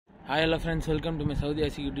Hi hello friends, welcome to my Saudi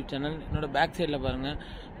Asia YouTube channel. என்னோட back சைடுல பாருங்க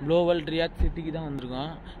Boulevard Riyadh City தான்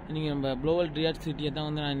வந்திருக்கோம். இன்னைக்கு நம்ம Boulevard Riyadh City தான்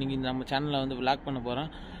வந்து நான் இன்னைக்கு நம்ம சேனல்ல வந்து vlog பண்ண போறேன்.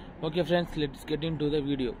 Okay friends, let's get into the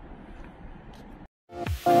video.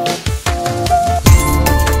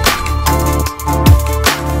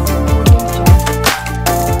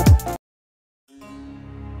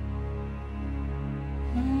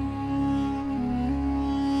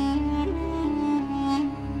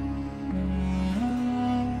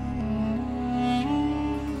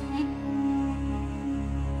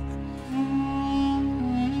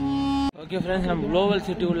 Okay friends, நம்ம Global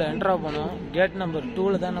City உள்ள என்டர் ஆக போறோம். கேட் நம்பர்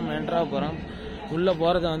 2ல தான் நம்ம என்டர் ஆக போறோம். உள்ள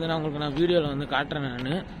போறத வந்து நான் உங்களுக்கு வீடியோல வந்து காட்றேன்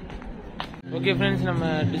நானு. Okay friends,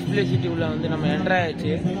 நம்ம டிஸ்ப்ளே சிட்டி உள்ள வந்து நம்ம என்டர்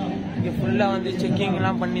ஆயாச்சு. இங்க ஃபுல்லா வந்து செக்கிங்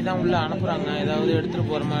எல்லாம் பண்ணி தான் உள்ள அனுப்புறாங்க. ஏதாவது எடுத்துட்டு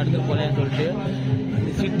போறோமா எடுத்துட்டு போறேன்னு சொல்லிட்டு.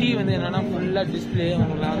 இந்த சிட்டி வந்து என்னன்னா ஃபுல்லா டிஸ்ப்ளே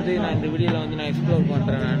உங்களுக்கு வந்து நான் இந்த வீடியோல வந்து நான் எக்ஸ்ப்ளோர்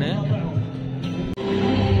பண்றேன் நானு.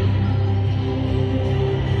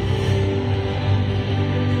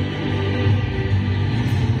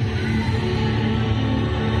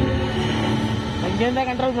 இங்கேதான்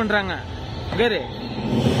கண்ட்ரோல் பண்றாங்க.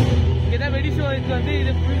 இங்கதான் வெடி ஷோ வந்து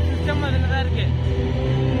இது ஃபுல் சிஸ்டம் அதுல தான் இருக்கு.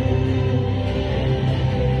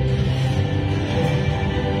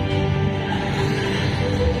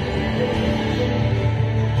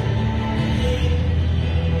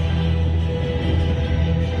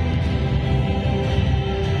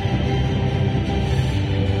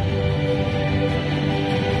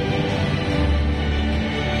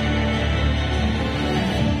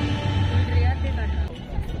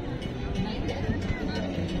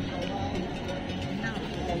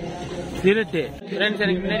 ஃப்ரெண்ட்ஸ்,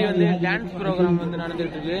 எனக்கு முன்னாடி வந்து டான்ஸ் ப்ரோக்ராம் வந்து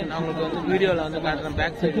நடந்துட்டு இருக்கு. நான் உங்களுக்கு வந்து வீடியோல வந்து காட்டுறேன்.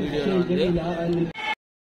 பேக் சைடு வீடியோல வந்து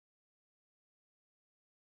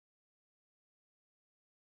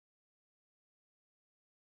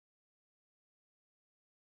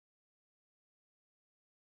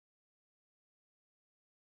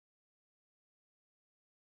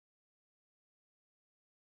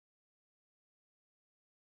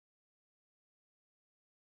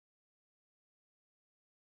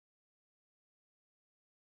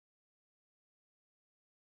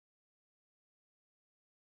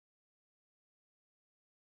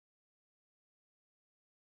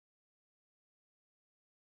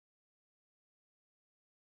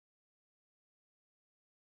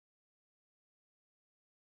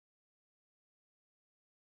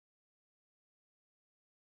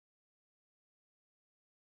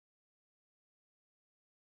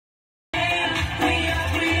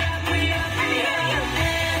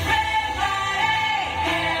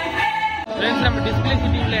நம்ம டிஸ்பிளே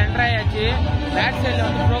சிட்டிக்குள்ள என்டர் ஆயாச்சு. பேக் சைட்ல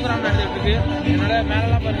வந்து ப்ரோக்ராம் நடந்துட்டு இருக்கு. என்னோட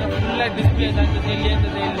மேலாம் பாருங்க ஃபுல்லா டிஸ்பிளே தான். இந்த சைட்லயே இந்த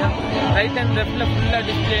சைட்ல ரைட் அண்ட் லெஃப்ட்ல ஃபுல்லா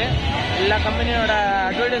டிஸ்பிளே. எல்லா கம்பெனியோட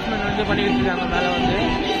அட்வர்டைஸ்மெண்ட் வந்து பண்ணி வச்சிருக்காங்க. மேல வந்து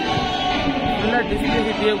ஃபுல்லா டிஸ்பிளே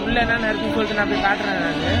சிட்டி. உள்ள என்னென்ன இருக்குன்னு சொல்லிட்டு நான் போய் காட்டுறேன்.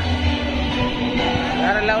 நான்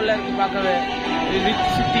வேற லெவல்ல இருக்கு பார்க்கவே. Rich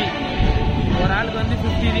city. ஒரு ஆளுக்கு வந்து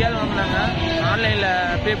 50 ரியால் வாங்கினாங்க. ஆன்லைன்ல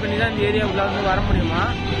பே பண்ணி தான் இந்த ஏரியா உள்ள வந்து வர முடியுமா.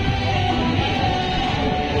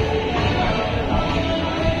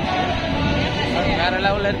 வேற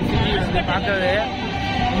லெவல்ல இருக்கு சிட்டி வந்து பார்க்கவே.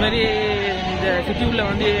 இது மாதிரி இந்த சிட்டி உள்ள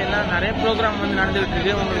வந்து எல்லாம் நிறைய ப்ரோக்ராம் வந்து நடந்துகிட்டு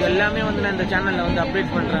இருக்கு. உங்களுக்கு எல்லாமே வந்து நான் இந்த சேனல்ல வந்து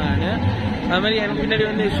அப்டேட் பண்றேன் நான். அது மாதிரி எனக்கு பின்னாடி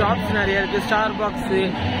வந்து ஷாப்ஸ் நிறைய இருக்கு. ஸ்டார் பாக்ஸ்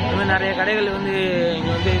இந்த மாதிரி நிறைய கடைகள் வந்து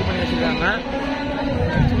இங்க வந்து இது பண்ணி வச்சிருக்காங்க.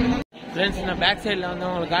 ஃப்ரெண்ட்ஸ், நான் பேக் சைட்ல வந்து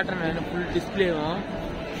உங்களுக்கு காட்டுறேன். நான் ஃபுல் டிஸ்பிளேவும்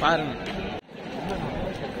பாருங்க.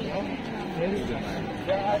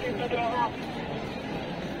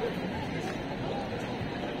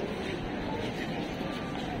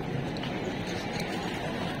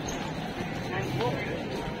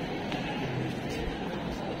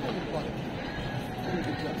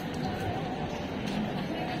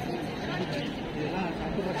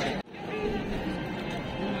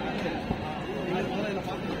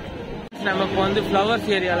 நம்ம இப்போ வந்து ஃப்ளவர்ஸ்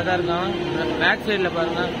ஏரியால தான் இருக்கோம். பேக் சைட்ல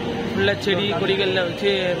பாருங்க ஃபுல்லா செடி கொடிகள்ல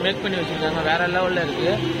வச்சு மேக் பண்ணி வச்சிருக்காங்க. வேற லெவல்ல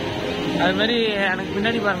இருக்கு. அது மாதிரி எனக்கு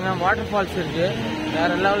பின்னாடி பாருங்க வாட்டர் ஃபால்ஸ் இருக்கு. வேற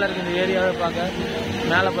லெவல்ல இருக்கு இந்த ஏரியாவை பார்க்க.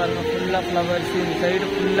 மேல பாருங்க ஃபுல்லா ஃப்ளவர்ஸ். இந்த சைடு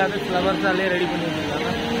ஃபுல்லாவே ஃப்ளவர்ஸாலே ரெடி பண்ணி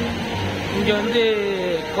வச்சிருக்காங்க. இங்க வந்து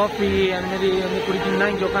காஃபி அந்த மாதிரி வந்து குடிக்கணும்னா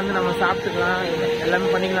இங்க உட்காந்து நம்ம சாப்பிட்டுக்கலாம். எல்லாமே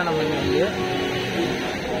பண்ணிக்கலாம். நம்ம இங்க வந்து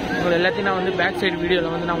உங்களுக்கு எல்லாத்தையும் நான் வந்து பேக் சைடு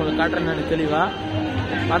வீடியோல வந்து நான் உங்களுக்கு காட்டுறேன். நான் தெளிவா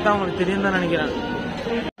பார்த்தா உங்களுக்கு தெரியும் தான் நினைக்கிறேன்.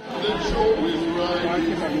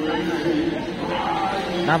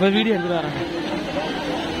 நான் போய் வீடியோ எடுத்துட்டு வரேன்.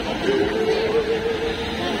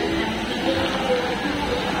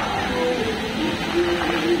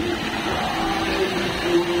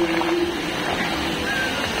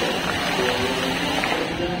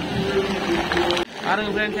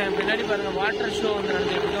 பாருங்க फ्रेंड्स, பின்னாடி பாருங்க வாட்டர் ஷோ வந்து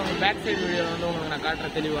நடந்துட்டு இருக்கு. பேக் சைடு வீடியோவில் வந்து உங்களுக்கு நான்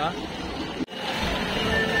காட்டுறேன் தெளிவாக.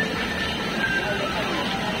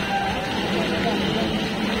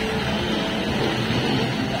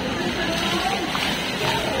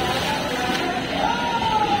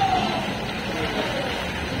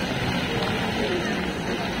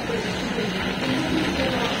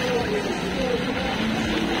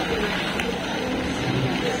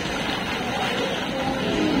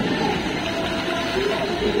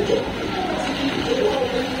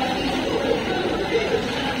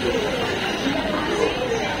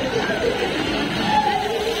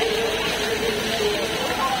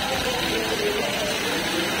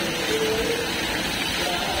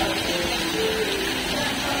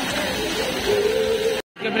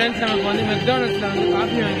 ஃப்ரெண்ட்ஸ் நமக்கு வந்து மெக்டானல்ட்ஸில் வந்து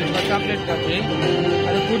காஃபி வாங்கியிருக்கோம், சாக்லேட் காஃபி.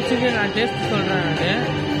 அதை குடிச்சிட்டு நான் டேஸ்ட் சொல்கிறேன்.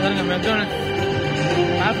 நான் பாருங்க மெக்டானல்ட்ஸ்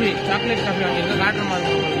காஃபி சாக்லேட் காஃபி வாங்கியிருக்கேன், காட்டுற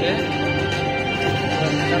மாதிரி உங்களுக்கு.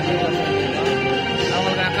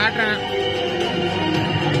 அவங்களுக்கு நான் காட்டுறேன்.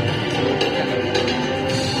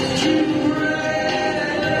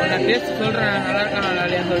 நான் டேஸ்ட் சொல்கிறேன் நல்லா இருக்கா நல்லா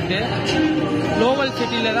இல்லையான்னு சொல்லிட்டு. குளோபல்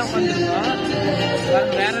சிட்டியில் தான் வந்துருக்கோம்,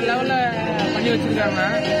 வேற லெவலில் பண்ணி வச்சுருக்காங்க.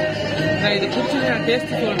 நான் இதை குடிச்சிட்டு நான்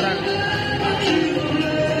டேஸ்ட் சொல்கிறேன்.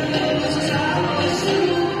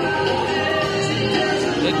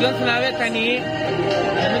 எக்ஸாம்ஸ்னாவே தனி,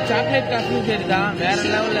 சாக்லேட் காஃபியும் சரி தான், வேற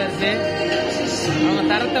லெவலில் இருக்கு. அவங்க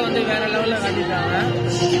தரத்தை வந்து வேற லெவலில் காட்டிட்டாங்க,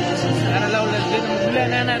 வேற லெவலில் இருக்கு. நம்ம உள்ள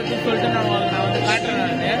என்னென்ன இருக்குன்னு சொல்லிட்டு நான் வந்து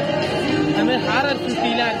காட்டுறேன். அதுமாதிரி ஹாரர்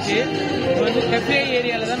சுற்றிலாம் இருக்கு. இப்போ வந்து கெஃபே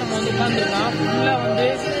ஏரியாவில் தான் நம்ம வந்து உட்காந்துருக்கோம். ஃபுல்லாக வந்து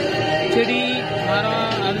செடி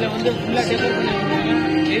மரம் அதில் வந்து ஃபுல்லாக டெக்கரேட் பண்ணி வச்சுருக்காங்க.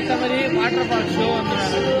 ஏற்ற மாதிரி வாட்டர் ஃபால் ஷோ வந்து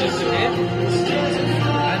இருக்குது.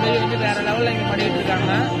 அதுமாரி வந்து வேற லெவலில் இங்கே பண்ணிட்டு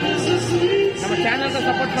இருக்காங்க. நம்ம சேனலுக்கு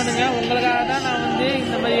சப்போர்ட் பண்ணுங்க. உங்களுக்காக தான் நான் வந்து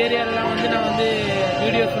இந்த மாதிரி ஏரியாலெலாம் வந்து நான் வந்து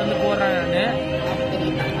வீடியோஸ் வந்து போடுறேன்.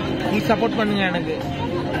 நான் நீங்கள் சப்போர்ட் பண்ணுங்க எனக்கு.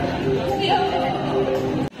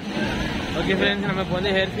 ஓகே ஃப்ரெண்ட்ஸ், நம்ம இப்போ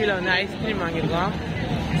வந்து ஹெர்ஃபியில் வந்து ஐஸ்கிரீம் வாங்கியிருக்கோம்,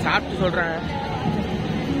 சாப்பிட்டு சொல்கிறேன்.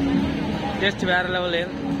 டேஸ்ட் வேற லெவலு,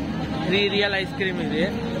 ரியல் ஐஸ்கிரீம் இது.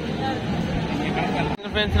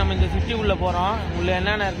 ஃப்ரெண்ட்ஸ், நம்ம இந்த சிட்டி உள்ளே போகிறோம். உள்ளே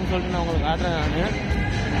என்னென்ன இருக்குன்னு சொல்லிட்டு நான் உங்களுக்கு காட்டுறேன். நான்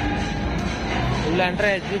உள்ளே என்ட்ரு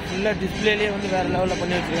ஆயிடுச்சு. ஃபுல்லாக டிஸ்பிளேலேயே வந்து வேறு லெவலில்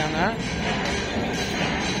பண்ணி வச்சுருக்காங்க.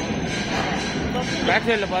 பேக்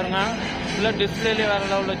சைடில் பாருங்கள், ஃபுல்லாக டிஸ்பிளேலேயே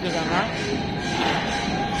வேறு லெவலில் வச்சுருக்காங்க.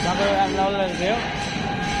 பார்க்கவே வேறு லெவலில் இருக்குது,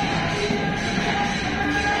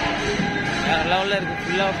 வேறு லெவலில் இருக்குது.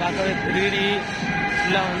 ஃபுல்லாக பார்க்கவே 3D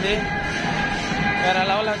ஃபுல்லாக வந்து வேறு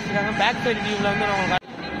லெவலில் வச்சுருக்காங்க. பேக் சைடு வியூவில் வந்து நம்ம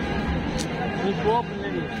போ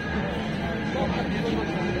பின்னாடி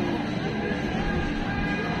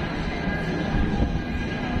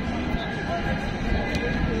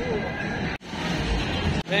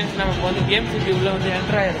ஃப்ரெண்ட்ஸ், நமக்கு வந்து கேம் சிட்டி உள்ள வந்து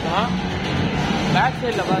என்டர் ஆகிருக்கோம். பேக்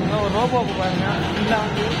சைடில் பாருங்க, ஒரு ரோபோக்கு பாருங்க, ஃபுல்லாக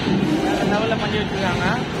வந்து லெவலில் பண்ணி வச்சுருக்காங்க.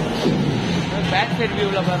 பேக் சைடு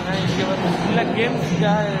வியூவில் பாருங்க, இங்கே வந்து ஃபுல்லாக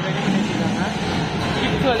கேம்ஸுக்காக ரெடி பண்ணி வச்சுருக்காங்க,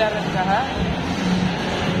 கிட்ஸ் விளையாடுறதுக்காக.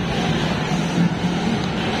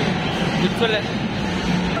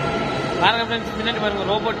 பாருங்க ஃப்ரெண்ட்ஸ், பின்னாடி பாருங்க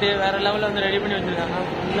ரோபோட்டு வேற லெவலில் வந்து ரெடி பண்ணி வச்சிருக்காங்க.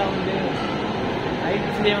 ஃபுல்லாக வந்து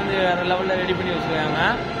லைட்ஸ்லேயே வந்து வேற லெவலில் ரெடி பண்ணி வச்சிருக்காங்க.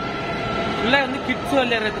 ஃபுல்லாக வந்து கிட்ஸ்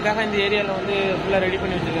விளையாடுறதுக்காக இந்த ஏரியாவில் வந்து ஃபுல்லாக ரெடி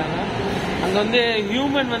பண்ணி வச்சிருக்காங்க. அங்கே வந்து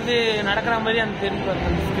ஹியூமன் வந்து நடக்கிற மாதிரி அந்த தெரிஞ்சு பாருங்க,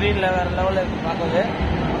 அந்த ஸ்க்ரீனில் வேற லெவலில் இருக்கு பார்க்கவே.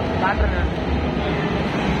 காட்டுறேன்,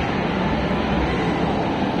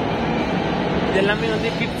 இது எல்லாமே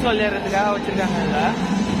வந்து கிட்ஸ் விளையாடுறதுக்காக வச்சிருக்காங்க. இதில்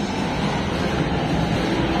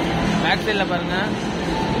பேக் சைடில் பாருங்க,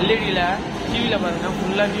 எல்இடியில் டிவியில் பாருங்க,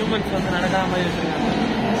 ஃபுல்லாக ஹியூமன்ஸ் வந்து நடக்கிற மாதிரி வச்சிருக்காங்க.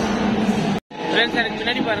 ஃப்ரெண்ட்ஸ், எனக்கு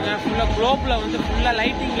முன்னாடி பாருங்க, ஃபுல்லாக குளோப்பில் வந்து ஃபுல்லாக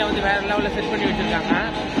லைட்டிங்கில் வந்து வேற லெவலில் செட் பண்ணி வச்சிருக்காங்க.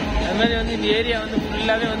 அது மாதிரி வந்து இந்த ஏரியா வந்து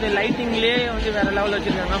ஃபுல்லாகவே வந்து லைட்டிங்லேயே வந்து வேற லெவலில்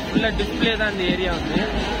வச்சிருக்காங்க. ஃபுல்லாக டிஸ்பிளே தான் இந்த ஏரியா வந்து.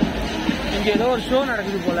 இங்கே ஏதோ ஒரு ஷோ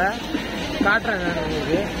நடக்குது போல, காட்டுறேன் நான்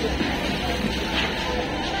உங்களுக்கு.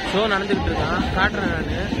 ஷோ நடந்துகிட்டு இருக்கான், காட்டுறேன் நான்.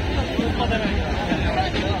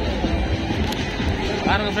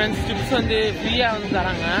 பாருங்க ஃப்ரெண்ட்ஸ், சிப்ஸ் வந்து ஃப்ரீயாக வந்து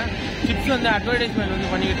தராங்க. சிப்ஸ் வந்து அட்வர்டைஸ்மெண்ட் வந்து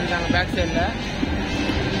பண்ணிக்கிட்டு இருக்காங்க பேக் சைடில்.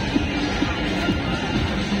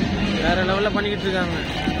 வேற லெவலில் பண்ணிக்கிட்டு இருக்காங்க.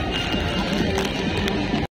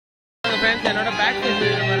 ஃப்ரெண்ட்ஸ், என்னோட பேக் சைடு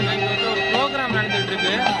பாருங்க, இங்கே வந்து ஒரு ப்ரோக்ராம் நடந்துகிட்டு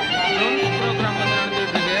இருக்கு. ப்ரோக்ராம் வந்து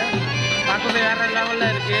நடந்துகிட்டு இருக்கு, பார்க்கவே வேற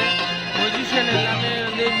லெவலில் இருக்கு. பொசிஷன் எல்லாமே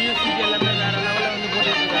வந்து மியூசிக் எல்லாமே வேற லெவலில் வந்து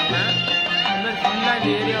போட்டுட்டு இருக்காங்க. அது மாதிரி ஃபுல்லாக இந்த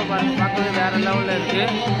ஏரியாவை பாருங்க, பார்க்கவே வேற லெவலில் இருக்கு.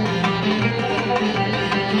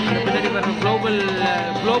 அந்த பின்னாடி பாருங்க குளோபில்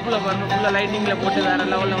பாருங்க, ஃபுல்லாக லைட்டிங்கில் போட்டு வேற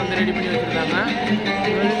லெவலில் வந்து ரெடி பண்ணி வச்சிருக்காங்க.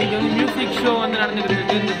 இன்னைக்கு வந்து மியூசிக் ஷோ வந்து நடந்துகிட்டு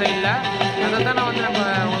இருக்கு இந்த சைடில். அதை தான் நான் வந்து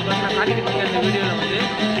உங்களுக்கு வந்து நான் காட்டிக்கிட்டு இருக்கேன். இந்த வீடியோவில் வந்து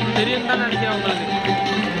தெரியும் தான் நினைக்கிறேன் உங்களுக்கு.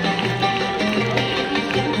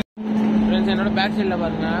 ஃப்ரெண்ட்ஸ், என்னோட பேக் சைடில்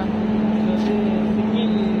பாருங்க இது வந்து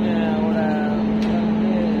சிங்கிங்கோட வந்து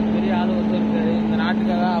பெரிய ஆள் ஒருத்தர் இருக்காரு. இந்த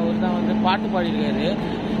நாட்டுக்காக அவர் தான் வந்து பாட்டு பாடியிருக்காரு.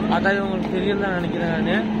 அதாவது உங்களுக்கு தெரியும் தான் நினைக்கிறேன்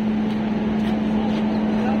நான்.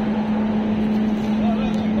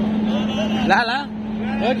 Lala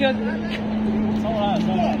okay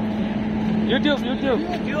YouTube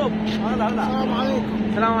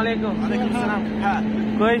السلام عليكم السلام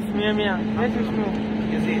كويس مية مية ايش اسمه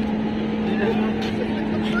يزيد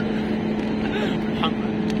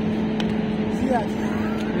محمد زياد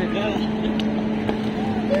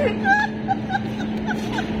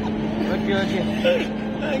اوكي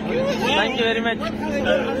thank you very much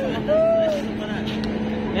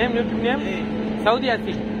name YouTube name Saudi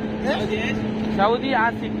Asik Saudi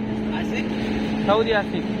Asik Saudi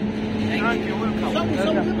Asik Thank you, welcome.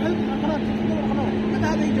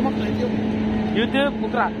 هذا يجي مقطع يوتيوب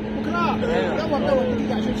بكره دور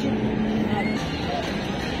دقيقه عشان شيء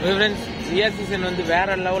friends Riyadh season வந்து வேற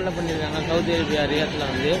லெவலில் பண்ணியிருக்காங்க. சவுதி அரேபியா ரியாத்தில்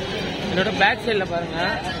வந்து என்னோட பேக் சைடில் பாருங்க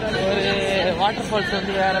ஒரு வாட்டர் ஃபால்ஸ்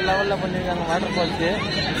வந்து வேற லெவலில் பண்ணியிருக்காங்க. வாட்டர் ஃபால்ஸு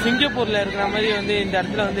சிங்கப்பூரில் இருக்கிற மாதிரி வந்து இந்த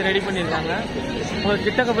இடத்துல வந்து ரெடி பண்ணியிருக்காங்க. ஒரு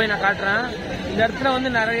கிட்டக்க போய் நான் காட்டுறேன். இந்த இடத்துல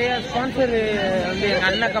வந்து நிறைய ஸ்பான்சர் வந்து எங்கள்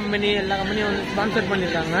அண்ணன் கம்பெனி எல்லா கம்பெனியும் வந்து ஸ்பான்சர்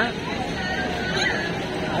பண்ணியிருக்காங்க.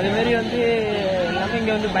 அதுமாரி வந்து எல்லாமே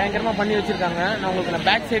இங்கே வந்து பயங்கரமாக பண்ணி வச்சுருக்காங்க. நான் உங்களுக்கு நான்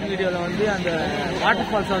பேக் சைடு வீடியோவில் வந்து அந்த வாட்டர்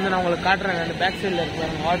ஃபால்ஸை வந்து நான் உங்களுக்கு காட்டுறேன். அந்த பேக் சைடில் இருக்கிற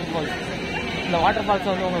வாட்டர் ஃபால்ஸ், இந்த வாட்டர்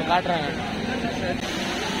ஃபால்ஸை வந்து உங்களுக்கு காட்டுறேன்.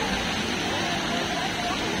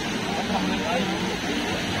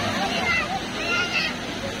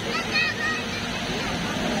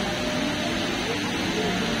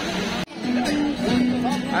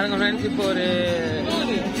 பாருங்க ஃப்ரெண்ட்ஸ், இப்போ ஒரு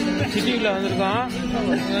சிட்டிக்குள்ள வந்திருக்கோம்.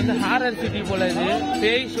 இது வந்து ஹாரர் சிட்டி போல. இது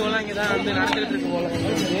பேய் ஷோலாம் இங்கே தான் வந்து நடந்துகிட்டு இருக்கு போல.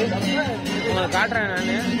 உங்களை காட்டுறேன்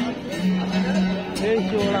நான். பேய்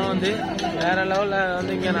ஷோலாம் வந்து வேற லெவலில்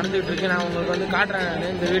வந்து இங்கே நடந்துகிட்டு இருக்கு. நான் உங்களுக்கு வந்து காட்டுறேன்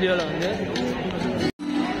நான் இந்த வீடியோவில் வந்து.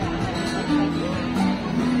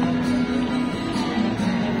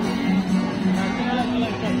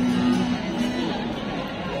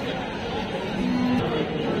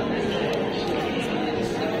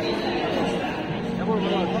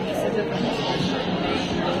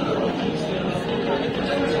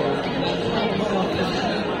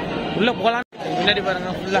 உள்ள போகலாம். முன்னாடி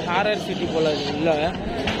பாருங்க ஃபுல்லா ஹாரர் சிட்டி போல. உள்ள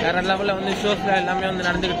வேற லெவலில் வந்து ஷோஸ்ல எல்லாமே வந்து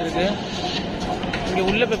நடந்துகிட்டு இருக்கு. இங்க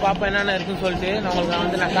உள்ள போய் பாப்பா என்னென்ன இருக்குன்னு சொல்லிட்டு நான்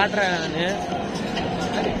உங்களுக்கு நான் காட்டுறேன். நான்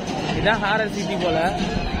இதான் ஹாரர் சிட்டி போல.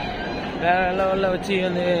 வேற லெவலில் வச்சு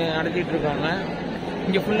வந்து நடத்திட்டு இருக்காங்க.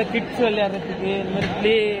 இங்க ஃபுல்லா கிட்ஸ் விளையாடுறதுக்கு இந்த மாதிரி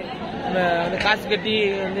பிளே வந்து காசு கட்டி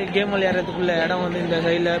வந்து கேம் விளையாடுறதுக்குள்ள இடம் வந்து இந்த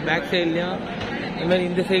சைடில் பேக் சைட்லையும் இந்த மாதிரி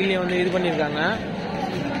இந்த சைட்லையும் வந்து இது பண்ணியிருக்காங்க.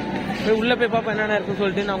 உள்ள போய் பாப்பா என்னென்ன இருக்குன்னு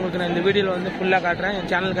சொல்லிட்டு நான் உங்களுக்கு இந்த வீடியோவில் வந்து ஃபுல்லாக காட்டுறேன். என்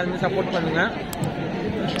சேனலுக்கு வந்து சப்போர்ட் பண்ணுங்க.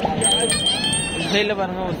 இந்த சைடில்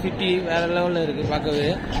பாருங்க ஒரு சிட்டி வேற லெவலில் இருக்கு பார்க்கவே.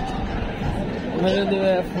 இது மாதிரி வந்து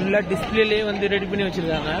ஃபுல்லாக டிஸ்பிளேலேயே வந்து ரெடி பண்ணி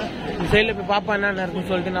வச்சிருக்காங்க. இந்த சைடில் போய் பாப்பா என்னென்ன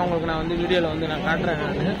இருக்குன்னு சொல்லிட்டு நான் உங்களுக்கு வந்து வீடியோவில் வந்து நான் காட்டுறேன்.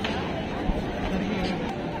 நான்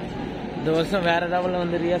இந்த வருஷம் வேற லெவலில்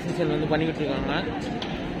வந்து ரியாத் சீசன் வந்து பண்ணிக்கிட்டு இருக்காங்க.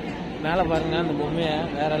 மேலே பாருங்க அந்த பொம்மையை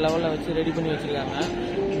வேற லெவலில் வச்சு ரெடி பண்ணி வச்சிருக்காங்க.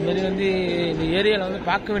 இதுமாரி வந்து இந்த ஏரியாவில் வந்து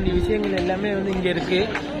பார்க்க வேண்டிய விஷயங்கள் எல்லாமே வந்து இங்கே இருக்கு.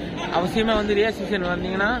 அவசியமாக வந்து ரியாத் சீசன்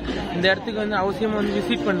வந்தீங்கன்னா இந்த இடத்துக்கு வந்து அவசியமாக வந்து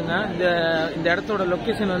விசிட் பண்ணுங்க. இந்த இடத்தோட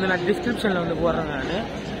லொக்கேஷன் வந்து நான் டிஸ்கிரிப்ஷனில் வந்து போடுறேன். நான்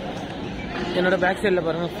என்னோட பேக் சைடில்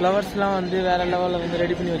பாருங்க ஃப்ளவர்ஸ்லாம் வந்து வேற லெவலில் வந்து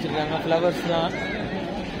ரெடி பண்ணி வச்சிருக்காங்க. ஃப்ளவர்ஸ்லாம்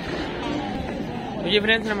ஓகே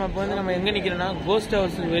ஃப்ரெண்ட்ஸ், நம்ம இப்போ வந்து நம்ம எங்கே நிற்கிறோன்னா கோஸ்ட்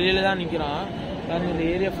ஹவுஸ் வெளியில தான் நிற்கிறோம். பாருங்க இந்த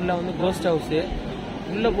ஏரியா ஃபுல்லாக வந்து கோஸ்ட் ஹவுஸு.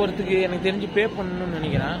 உள்ளே போகிறதுக்கு எனக்கு தெரிஞ்சு பே பண்ணணும்னு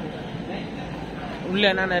நினைக்கிறேன். உள்ளே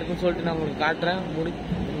என்னென்ன இருக்குன்னு சொல்லிட்டு நான் உங்களுக்கு காட்டுறேன்.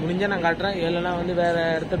 முடிஞ்சால் நான் காட்டுறேன். இல்லைன்னா வந்து வேறு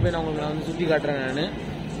இடத்த போய் நான் உங்களுக்கு வந்து சுற்றி காட்டுறேன். நான்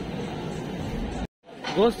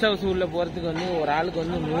கோஸ்ட் ஹவுஸ் உள்ளே போகிறதுக்கு வந்து ஒரு ஆளுக்கு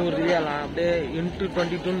வந்து 100 ரியாலாம் அப்படியே ×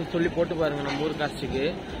 22 சொல்லி போட்டு பாருங்கள் நம்ம ஊர் காஸ்ட்டுக்கு.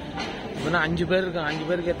 இப்போ 5 பேர் இருக்கோம். 5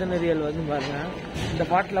 பேருக்கு எத்தனை ரியல் வந்து பாருங்க. இந்த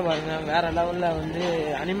பாட்டில் பாருங்க வேற லெவலில் வந்து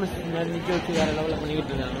அனிமல்ஸ் மாதிரி நிற்க வச்சு வேற லெவலில்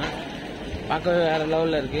பண்ணிக்கிட்டு இருக்காங்க. பார்க்கவே வேற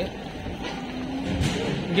லெவலில் இருக்கு.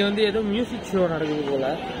 இங்கே வந்து ஏதோ மியூசிக் ஷோ நடக்குது போல,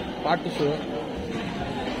 பாட்டு ஷோ.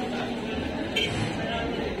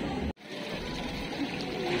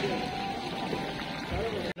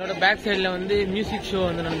 என்னோட பேக் சைடில் வந்து மியூசிக் ஷோ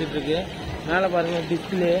வந்து நடந்துட்டு இருக்கு. மேலே பாருங்க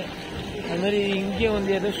டிஸ்பிளே. அது மாதிரி இங்கேயும்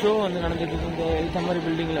வந்து ஏதோ ஷோ வந்து நடந்துட்டு இருக்கு. இந்த இந்த மாதிரி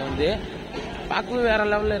பில்டிங்கில் வந்து பார்க்கவே வேற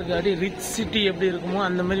லெவலில் இருக்கு. அப்படியே ரிச் சிட்டி எப்படி இருக்குமோ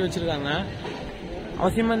அந்த மாதிரி வச்சிருக்காங்க.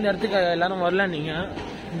 அவசியமாக இந்த இடத்துக்கு எல்லாரும் வரலாம். நீங்கள்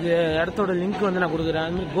இந்த இடத்தோட லிங்க் வந்து நான் கொடுக்குறேன்.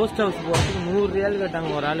 அது மாதிரி கோஸ்ட் ஹவுஸ் போகிறதுக்கு 100 ரியால் கேட்டாங்க.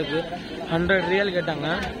 ஒரு ஆளுக்கு 100 ரியால் கேட்டாங்க.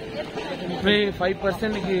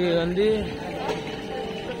 5%க்கு வந்து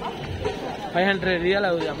 500 ரியால்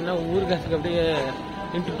ஆகுது. அப்படின்னா ஊர் காசுக்கு அப்படியே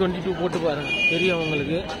 × 22 போட்டு பாருங்க தெரியும்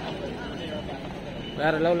உங்களுக்கு.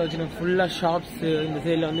 வேற லெவலில் வச்சுருக்காங்க. ஃபுல்லாக ஷாப்ஸு, இந்த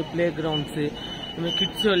சைடில் வந்து ப்ளே கிரவுண்ட்ஸு, இதுமாதிரி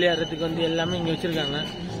கிட்ஸ் விளையாடுறதுக்கு வந்து எல்லாமே இங்கே வச்சுருக்காங்க.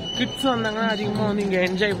 கிட்ஸ் வந்தாங்கன்னா அதிகமாக வந்து இங்கே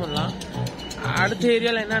என்ஜாய் பண்ணலாம். அடுத்த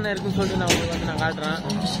ஏரியாவில் என்னென்ன இருக்குன்னு சொல்லிட்டு நான் உங்களுக்கு வந்து நான் காட்டுறேன்.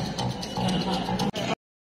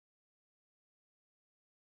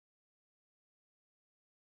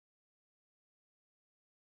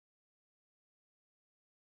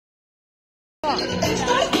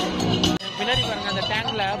 பின்னாடி பாருங்க, அந்த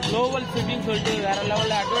டேங்க்ல குளோபல் சிட்டின்னு சொல்லிட்டு வேற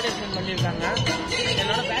லெவலில் அட்வர்டைஸ்மெண்ட் பண்ணியிருக்காங்க.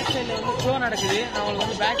 என்னோட பேக் சைடில் வந்து ஷோ நடக்குது. நான் உங்களுக்கு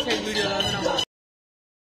வந்து பேக் சைடு வீடியோவில் வந்து நம்ம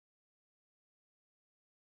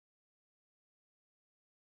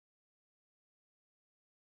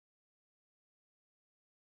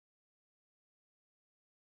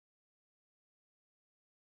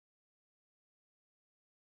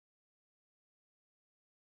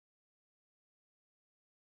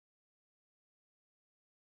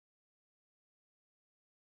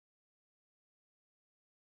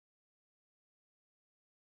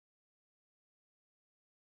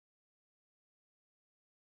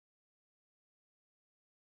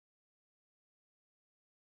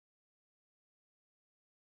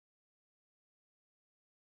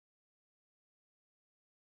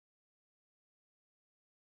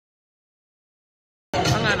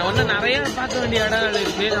நான் வந்து நிறைய பார்க்க வேண்டிய இடங்கள்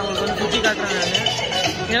இருக்கு. நான் உங்களுக்கு வந்து சுற்றி காட்டுறேன் நான்.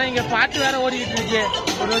 ஏன்னா இங்கே பாட்டு வேற ஓடிக்கிட்டு இருக்கு.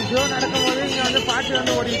 ஒரு ஷோ நடக்கும் போது இங்கே வந்து பாட்டு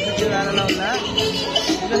வந்து ஓடிக்கிட்டு இருக்கு வேற லெவலில்.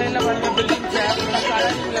 இந்த சைடில் பாருங்க பில்டிங்ஸ்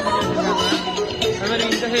கலரிங்கில் பண்ணி வச்சுருக்காங்க. அது மாதிரி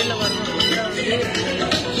இந்த சைடில் பாருங்க ஃபுல்லாக வந்து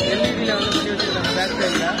எல்இடியில் வந்து பண்ணி வச்சுருக்காங்க. பேக்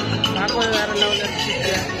சைடில் பார்க்கவே வேற லெவலில்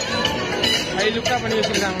இருக்கு. ஹை லுக்காக பண்ணி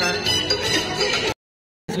வச்சுருக்காங்க.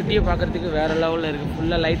 சிட்டியை பார்க்குறதுக்கு வேறு லெவலில் இருக்குது.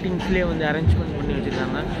 ஃபுல்லாக லைட்டிங்ஸ்லேயே வந்து அரேஞ்ச்மெண்ட் பண்ணி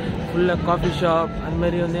வச்சுருக்காங்க. ஃபுல்லாக காஃபி ஷாப்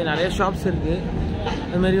அதுமாரி வந்து நிறைய ஷாப்ஸ் இருக்குது.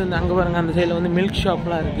 அதுமாரி வந்து அங்கே பாருங்கள், அந்த சைடில் வந்து மில்க்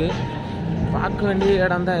ஷாப்லாம் இருக்குது. பார்க்க வேண்டிய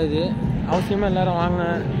இடம் தான் இது. அவசியமாக எல்லோரும் வாங்க,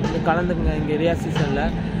 இது கலந்துக்குங்க இங்கே ரியாத் சீசனில்.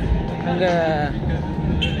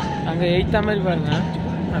 அங்கே எயித்தா மாதிரி பாருங்கள்,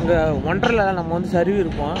 அங்கே ஒன்றரில் நம்ம வந்து சருவி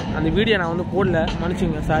இருப்போம். அந்த வீடியோ நான் வந்து போடல,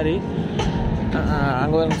 மன்னிச்சுங்க, சாரி.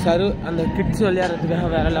 அங்கே ஒரு அந்த கிட்ஸ் விளையாடுறதுக்காக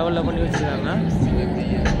வேறு லெவலில் பண்ணி வச்சுருக்காங்க.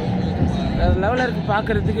 வேறு லெவலில் இருக்குது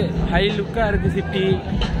பார்க்குறதுக்கு. ஹை லுக்காக இருக்குது சிட்டி.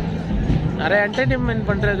 நிறைய என்டர்டெயின்மெண்ட்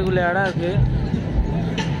பண்ணுறதுக்குள்ள இடம் இருக்குது.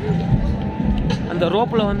 அந்த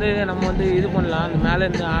ரோப்பில் வந்து நம்ம வந்து இது பண்ணலாம். அந்த மேலே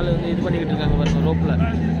இருந்து ஆள் வந்து இது பண்ணிக்கிட்டு இருக்காங்க பாருங்கள்.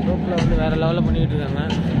 ரோப்பில் வந்து வேறு லெவலில் பண்ணிக்கிட்டு இருக்காங்க.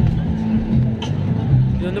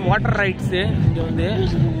 இது வந்து வாட்டர் ரைட்ஸு. இங்கே வந்து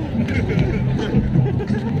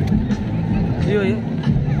ஐயோ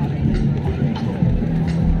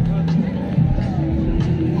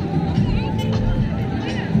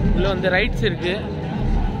உள்ள வந்து ரைட்ஸ் இருக்குது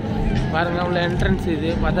பாருங்கள். உள்ள என்ட்ரன்ஸ் இது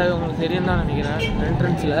பார்த்தா உங்களுக்கு தெரியும் தான் நினைக்கிறேன்.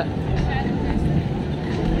 என்ட்ரன்ஸில்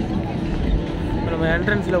நம்ம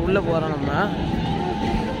என்ட்ரன்ஸில் உள்ளே போகிறோம். நம்ம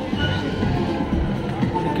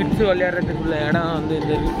கிட்ஸு விளையாடுறதுக்குள்ள இடம் வந்து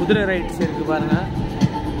இந்த குதிரை ரைட்ஸ் இருக்குது பாருங்கள்.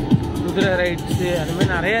 குதிரை ரைட்ஸு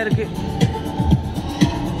அதுமாதிரி நிறையா இருக்குது.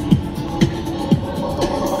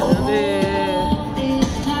 அது வந்து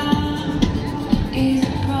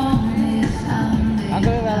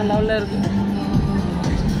பார்க்கவே வேறு லெவலில் இருக்குது.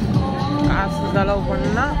 காசு செலவு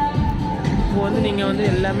பண்ணால் இப்போ வந்து நீங்கள் வந்து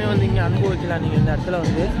எல்லாமே வந்து இங்கே அனுபவிக்கலாம். நீங்கள் இந்த இடத்துல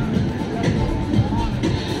வந்து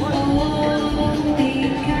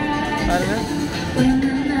பாருங்க.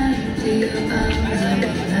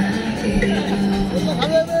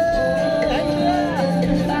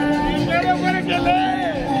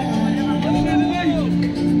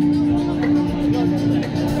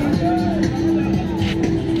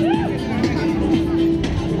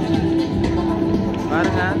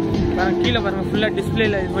 கீழே பாருங்கள், ஃபுல்லாக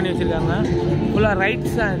டிஸ்பிளேல இது பண்ணி வச்சுருக்காங்க. ஃபுல்லாக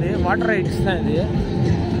ரைட்ஸ் தான் இது, வாட்டர் ரைட்ஸ் தான் இது.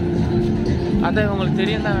 அதான் உங்களுக்கு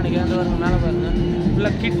தெரியும் தான் நினைக்கிறேன். அந்த பாருங்கள் மேலே பாருங்கள்,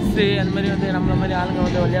 ஃபுல்லாக கிட்ஸு அந்த மாதிரி வந்து நம்மள மாதிரி ஆளுங்க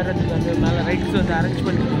வந்து விளையாடுறதுக்கு வந்து மேலே ரைட்ஸ் வந்து அரேஞ்ச்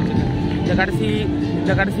பண்ணி வச்சுருக்காங்க.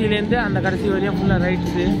 இந்த கடைசியிலேருந்து அந்த கடைசி வரையும் ஃபுல்லாக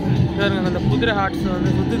ரைட்ஸு. பாருங்க அந்த குதிரை ஹார்ட்ஸ்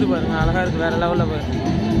வந்து சுற்றுது பாருங்கள், அழகாக இருக்குது. வேறு லெவலில்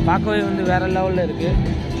பார்க்கவே வந்து வேறு லெவலில் இருக்குது.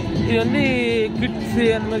 இது வந்து கிட்ஸு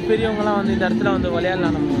அந்த மாதிரி பெரியவங்களாம் வந்து இந்த இடத்துல வந்து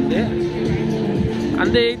விளையாடலாம். நம்ம வந்து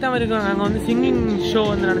அந்த எய்த்தா மாதிரி இருக்காங்க. அங்கே வந்து சிங்கிங் ஷோ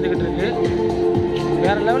வந்து நடந்துக்கிட்டு இருக்கு.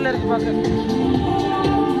 வேற லெவலில் இருக்கு பார்க்க.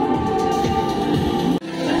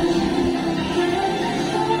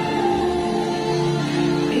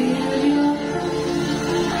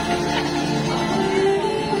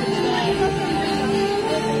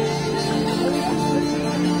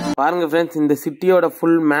 பாருங்க ஃப்ரெண்ட்ஸ், இந்த சிட்டியோட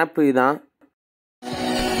ஃபுல் மேப் இதுதான்.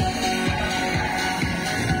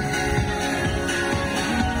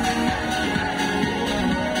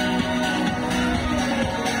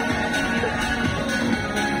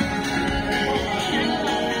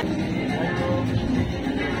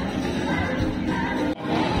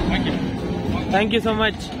 Thank you so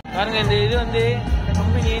much. பாருங்க, இந்த இது வந்து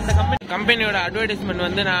கம்பெனி. இந்த கம்பெனியோட அட்வர்டைஸ்மெண்ட்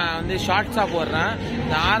வந்து நான் வந்து ஷார்ட்ஸா போடுறேன்.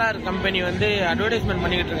 இந்த RR கம்பெனி வந்து அட்வர்டைஸ்மெண்ட்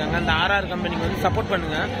பண்ணிக்கிட்டு இருக்காங்க. அந்த RR கம்பெனிக்கு வந்து சப்போர்ட்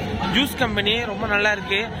பண்ணுங்க. ஜூஸ் கம்பெனி ரொம்ப நல்லா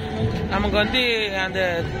இருக்கு. நமக்கு வந்து அந்த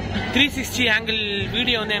 360 ஆங்கிள்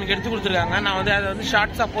வீடியோ வந்து எனக்கு எடுத்து கொடுத்துருக்காங்க. நான் வந்து அதை வந்து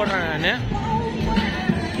ஷார்ட்ஸா போடுறேன். நான்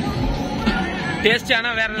டேஸ்ட்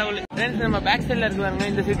ஆனால் வேற லெவல். ஃப்ரெண்ட்ஸ், நம்ம பேக் சைடில் இருக்கு பாருங்க.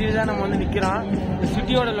 இந்த சிட்டியில் தான் நம்ம வந்து நிற்கிறோம். இந்த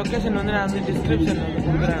சிட்டியோட லொக்கேஷன் வந்து நான் வந்து டிஸ்கிரிப்ஷன் வந்து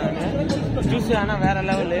கொடுக்குறேன். நான் ஜூஸ் ஆனால் வேற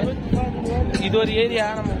லெவலு. இது ஒரு ஏரியா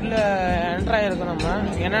நம்ம உள்ள என்ட்ரு ஆகிருக்கோம். நம்ம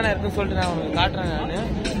என்னென்ன இருக்குன்னு சொல்லிட்டு நான் உங்களுக்கு காட்டுறேன். நான்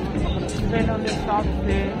சைடில் வந்து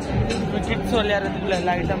ஸ்டாப்ஸு, கிட்ஸ் விளையாடுறதுக்குள்ள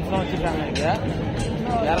எல்லா ஐட்டம்ஸ்லாம் வச்சுருக்காங்க. இங்கே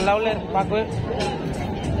வேற லெவலில் இருக்கு பார்க்கவே.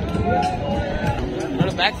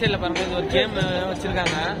 என்னோட பேக் சைடில் பாருங்க, இது ஒரு கேம்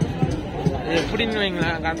வச்சுருக்காங்க. எப்படின்னு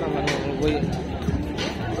வைங்களேன், காட்டுறேன் பாருங்க உங்களுக்கு. போய்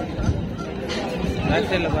பேக்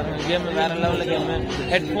சைடில் பாருங்க, கேம் வேற லெவலில் கேமு.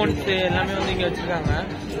 ஹெட்ஃபோன்ஸ் எல்லாமே வந்து இங்கே வச்சுருக்காங்க.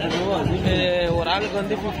 ஒரு ஆளுக்கு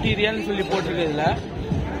வந்து 50 ரியால்னு சொல்லி போட்டிருக்கு. இதில்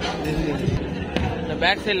இந்த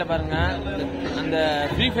பேக் சைடில் பாருங்க, அந்த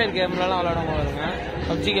ஃப்ரீ ஃபயர் கேம்லாம் விளையாடுவாங்க பாருங்க.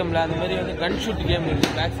 பப்ஜி கேமில் அந்த மாதிரி வந்து கன் ஷூட் கேம்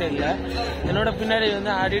இருக்குது பேக் சைடில். என்னோட பின்னாடி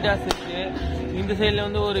வந்து அடிடாஸ் இருக்குது. இந்த சைடில்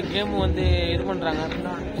வந்து ஒரு கேம் வந்து இது பண்ணுறாங்க.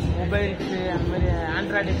 மொபைல்ஸு அந்த மாதிரி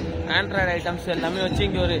ஆண்ட்ராய்டு ஐட்டம்ஸ் எல்லாமே வச்சு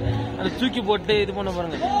இங்கே ஒரு அதை தூக்கி போட்டு இது பண்ண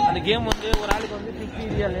பாருங்க. அந்த கேம் வந்து ஒரு ஆளுக்கு வந்து 50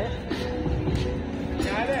 ரியாலு.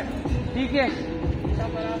 டீகே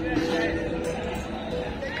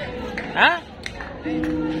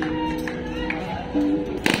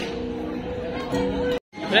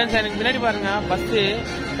ஃப்ரெண்ட்ஸ், எனக்கு முன்னாடி பாருங்க பஸ்ஸு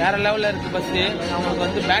வேற லெவலில் இருக்குது. பஸ்ஸு அவங்களுக்கு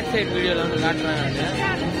வந்து பேக் சைடு வீடியோவில் வந்து காட்டுறாங்க.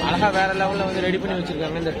 அழகா வேற லெவலில் வந்து ரெடி பண்ணி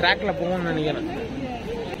வச்சிருக்காங்க. இந்த ட்ராக்ல போகணும்னு நினைக்கிறேன்.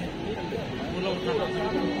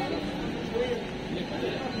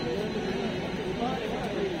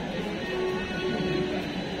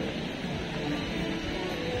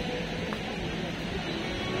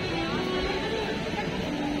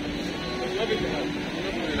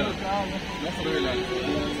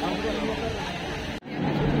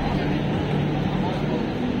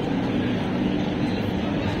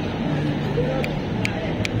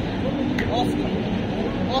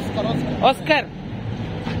 Oscar.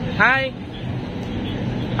 Hi.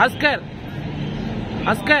 Oscar.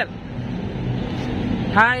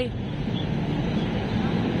 Hi.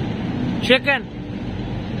 Chicken.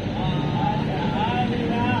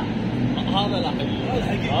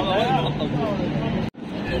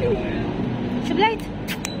 شبلايت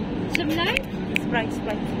سبرايت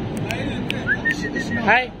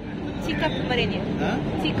Hi. تي كاب مارينيا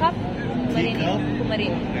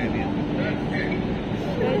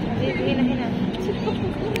هنا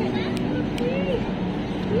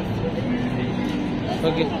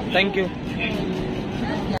Okay, thank you.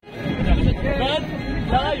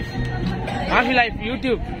 Happy life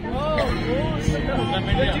YouTube.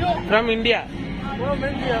 From India.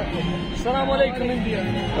 Assalamu alaikum India.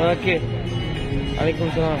 Okay. Alaikum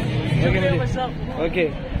salam. Okay.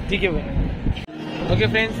 ठीक है. ஓகே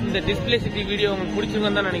ஃப்ரெண்ட்ஸ், இந்த டிஸ்பிளே சிட்டி வீடியோ உங்களுக்கு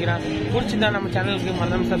பிடிச்சிருக்குன்னு தான் நினைக்கிறேன். பிடிச்சிருந்தா நம்ம சேனலுக்கு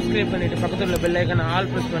மறக்காம சப்ஸ்கிரைப் பண்ணிட்டு பக்கத்தில் உள்ள பெல் ஐக்கான ஆல்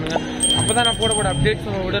ப்ரெஸ் பண்ணுங்க. அப்பதான் நான் போடக்கூட அப்டேட்ஸ்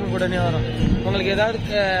உடனுக்குடனே வரும். உங்களுக்கு ஏதாவது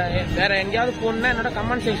வேற எங்கேயாவது போகணுன்னா என்னோட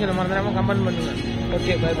கமெண்ட் செக்ஷனில் மறந்துடாம கமெண்ட் பண்ணுங்க.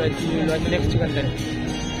 Okay, by by. Next content.